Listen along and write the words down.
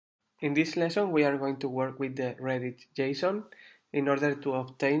In this lesson, we are going to work with the Reddit JSON in order to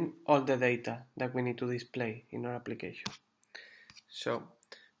obtain all the data that we need to display in our application. So,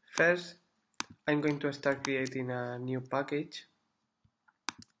 first, I'm going to start creating a new package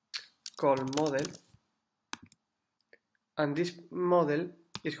called model, and this model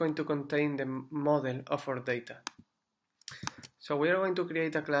is going to contain the model of our data. So we are going to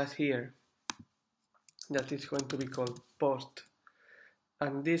create a class here that is going to be called post,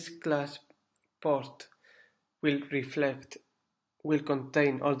 and this class post will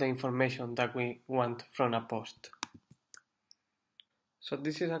contain all the information that we want from a post. So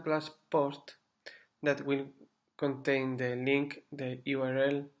this is a class post that will contain the link, the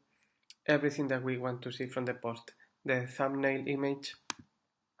URL, everything that we want to see from the post, the thumbnail image.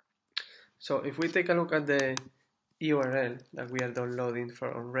 So if we take a look at the URL that we are downloading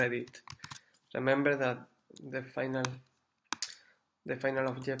from Reddit, remember that the final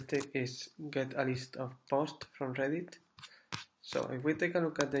objective is get a list of posts from Reddit. So if we take a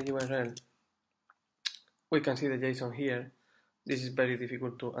look at the URL, we can see the JSON here. This is very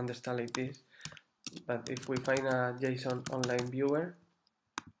difficult to understand like this, but if we find a JSON online viewer,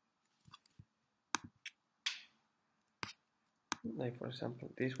 like for example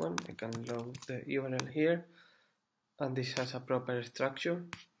this one, I can load the URL here, and this has a proper structure.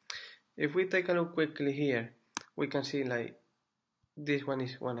 If we take a look quickly here, we can see like this one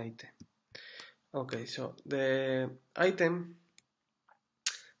is one item. Okay, so the item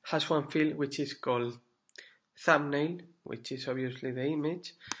has one field which is called thumbnail, which is obviously the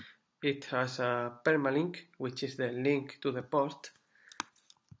image. It has a permalink, which is the link to the post,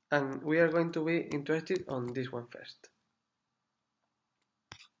 and we are going to be interested on this one first.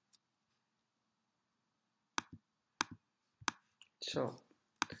 So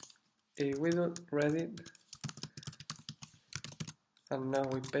if we do Reddit and now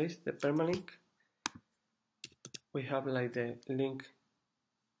we paste the permalink, we have like the link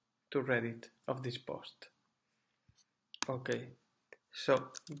to Reddit of this post. Okay,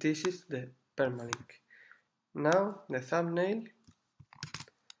 so this is the permalink. Now the thumbnail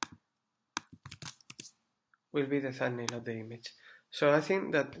will be the thumbnail of the image. So I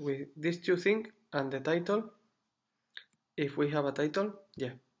think that with these two things and the title, if we have a title,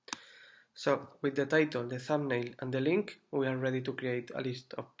 yeah. So with the title, the thumbnail and the link, we are ready to create a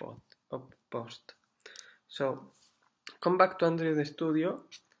list of posts. So come back to Android Studio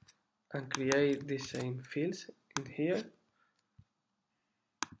and create the same fields in here.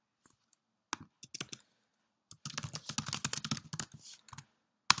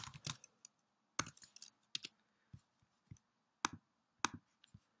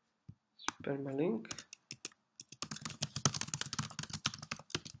 Permalink,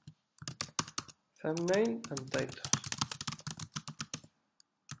 thumbnail and title.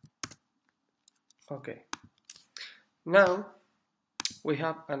 Okay, now we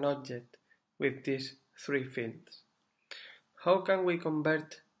have an object with these three fields. How can we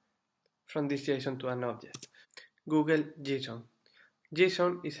convert from this JSON to an object? Google Gson.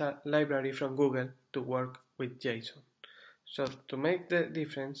 Gson is a library from Google to work with JSON. So to make the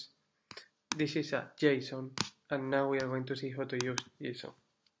difference, this is a JSON, and now we are going to see how to use JSON.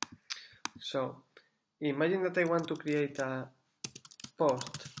 So imagine that I want to create a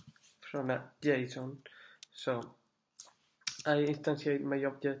post from a JSON. So I instantiate my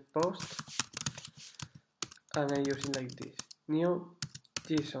object post and I use it like this: new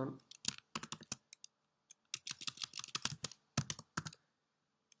JSON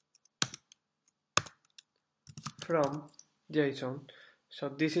from JSON. So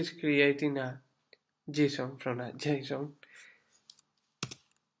this is creating a JSON from a JSON.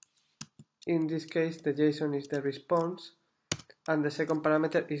 In this case, the JSON is the response, and the second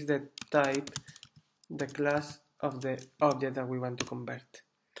parameter is the type, the class of the object that we want to convert.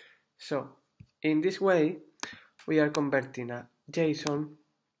 So in this way, we are converting a JSON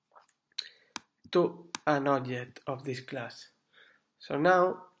to an object of this class. So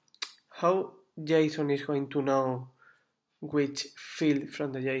now, how JSON is going to know which field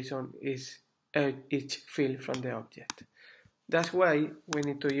from the JSON is each field from the object? That's why we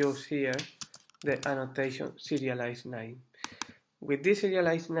need to use here the annotation serialized name. With this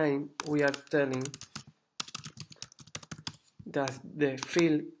serialized name, we are telling that the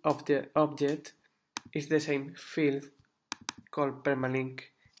field of the object is the same field called permalink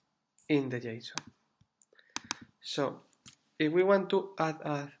in the JSON. So if we want to add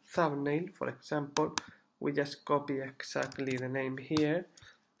a thumbnail, for example, we just copy exactly the name here,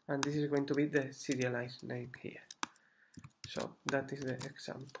 and this is going to be the serialized name here. So that is the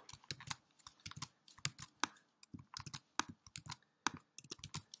example.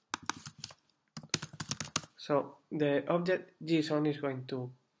 So the object Gson is going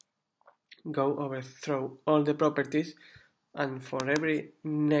to go overthrow all the properties, and for every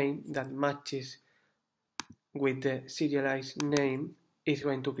name that matches with the serialized name is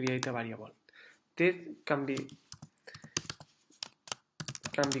going to create a variable. This can be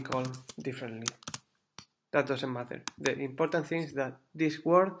called differently. That doesn't matter. The important thing is that this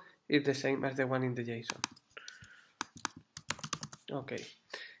word is the same as the one in the JSON. Okay.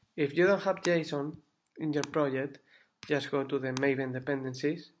 If you don't have JSON in your project, just go to the Maven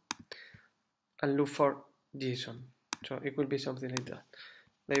dependencies and look for JSON. So it will be something like that.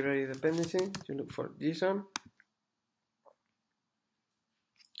 Library dependency, you look for JSON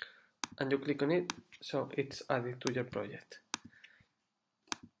and you click on it, so it's added to your project.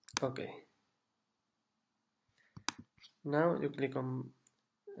 Okay. Now you click on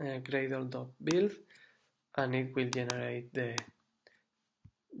gradle.build and it will generate the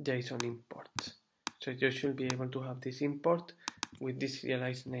JSON imports. So you should be able to have this import with this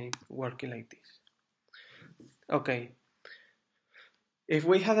serialized name working like this. Okay. If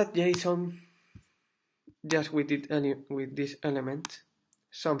we had a JSON just with this element,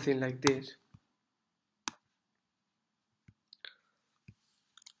 something like this,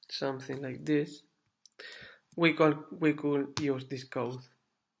 we could use this code.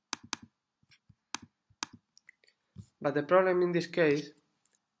 But the problem in this case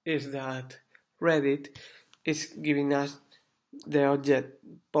is that Reddit is giving us the object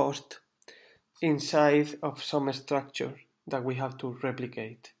post inside of some structure that we have to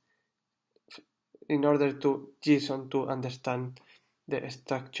replicate in order to JSON to understand the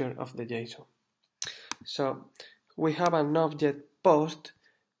structure of the JSON. So we have an object post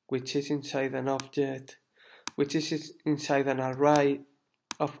which is inside an object, which is inside an array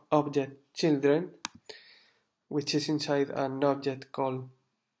of object children, which is inside an object called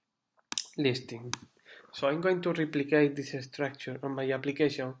listing. So I'm going to replicate this structure on my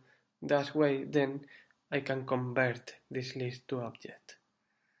application. That way then I can convert this list to object.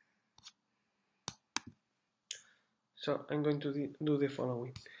 So I'm going to do the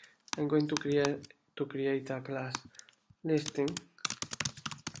following. I'm going to create a class listing.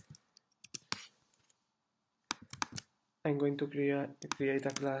 I'm going to create a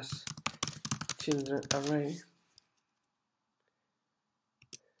class children array.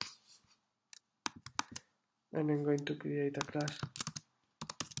 And I'm going to create a class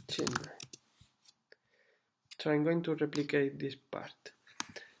children. So I'm going to replicate this part.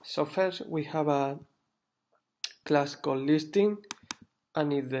 So first we have a class called listing,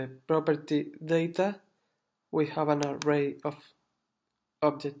 and in the property data we have an array of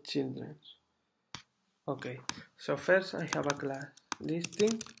object children. Okay, so first I have a class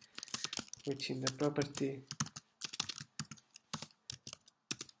listing, which in the property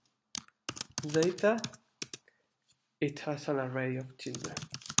data it has an array of children.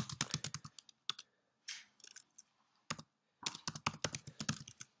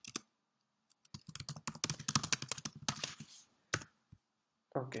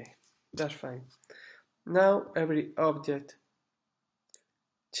 Okay, that's fine. Now every object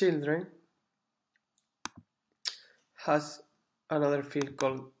children has another field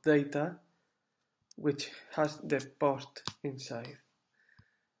called data, which has the post inside.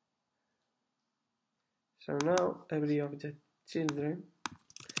 So now every object children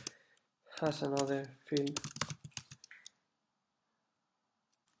has another field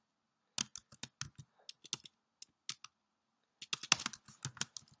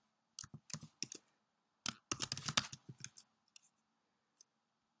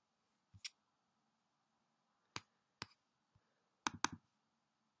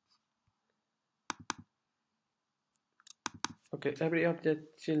every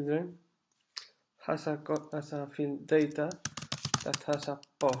object children has a field data that has a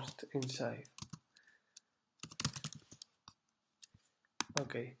post inside.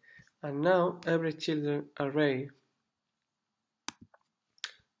 Okay, and now every children array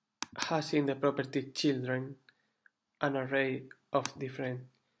has in the property children an array of different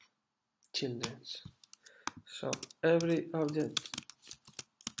children. So every object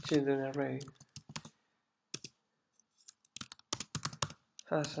children array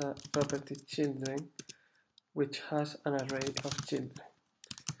has a property children which has an array of children.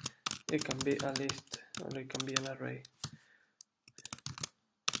 It can be a list or it can be an array.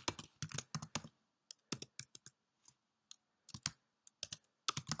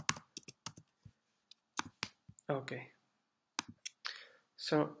 Okay,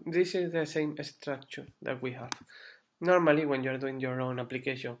 so this is the same structure that we have. Normally when you're doing your own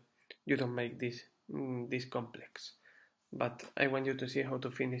application you don't make this complex, but I want you to see how to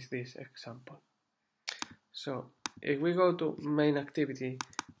finish this example. So if we go to main activity,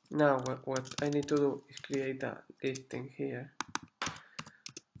 now what I need to do is create a listing here.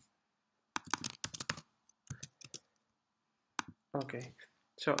 Okay,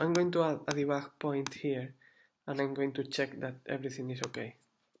 so I'm going to add a debug point here, and I'm going to check that everything is okay.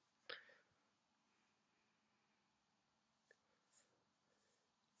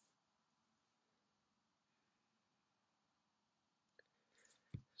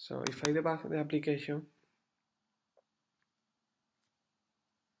 So if I debug the application,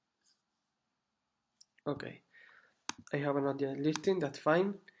 okay, I have an object listing, that's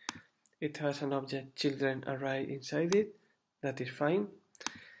fine. It has an object children array inside it, that is fine.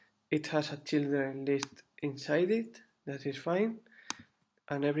 It has a children list inside it, that is fine.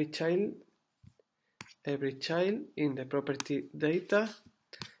 And every child in the property data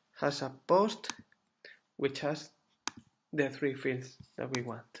has a post which has the 3 fields that we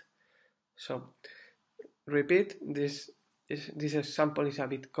want. So repeat, this example is a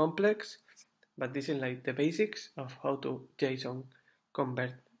bit complex, but this is like the basics of how to JSON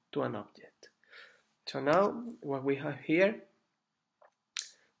convert to an object. So now what we have here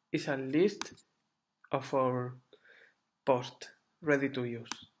is a list of our posts ready to use.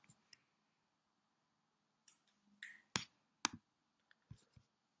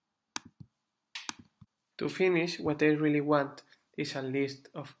 To finish, what I really want is a list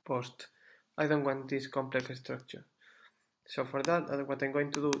of posts. I don't want this complex structure. So for that, what I'm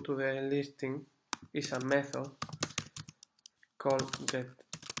going to do to the listing is a method called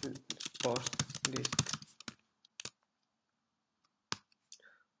getPostList,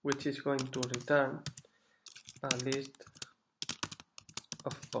 which is going to return a list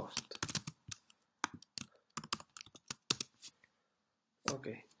of posts.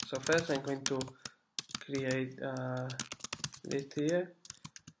 Okay, so first I'm going to create a list here.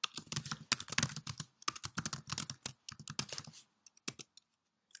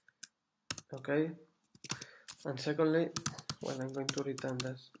 Okay, and secondly, well, I'm going to return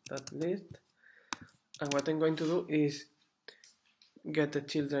that list, and what I'm going to do is get the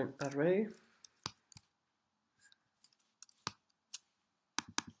children array.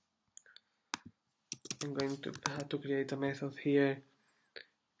 I'm going to have to create a method here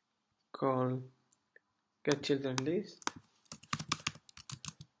called getChildrenList.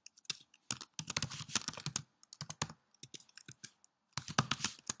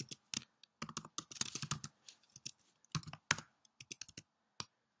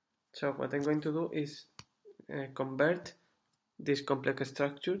 So what I'm going to do is convert this complex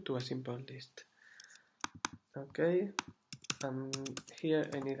structure to a simple list. Okay, and here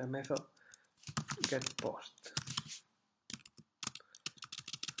I need a method getPost,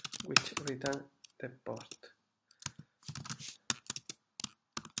 which returns the post.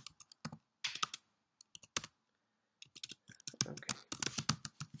 Okay.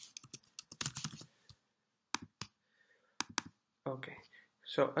 Okay,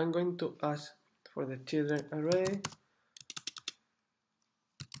 so I'm going to ask for the children array.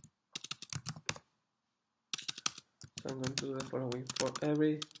 So I'm going to do the following: for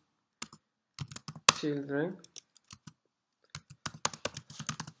every children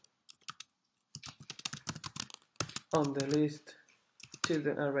on the list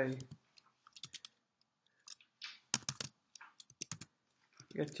children array,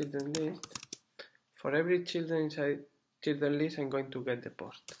 get children list. For every children inside children list, I'm going to get the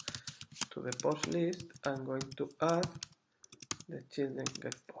post. To the post list, I'm going to add the children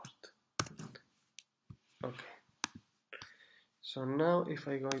get post. Okay. So now if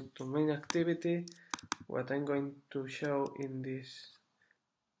I go to main activity, what I'm going to show in this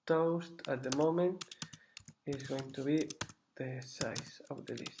toast at the moment is going to be the size of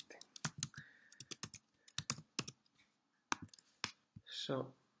the listing.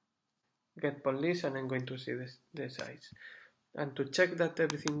 So get post list, and I'm going to see the size. And to check that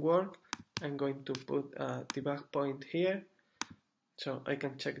everything works, I'm going to put a debug point here, so I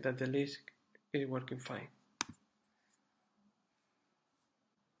can check that the list is working fine.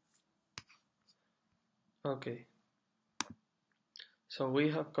 Okay, so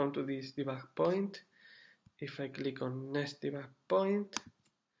we have come to this debug point. If I click on next debug point,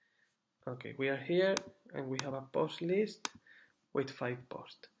 okay, we are here and we have a post list with 5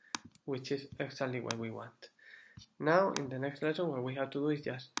 posts, which is exactly what we want. Now in the next lesson, what we have to do is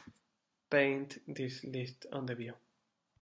just paint this list on the view.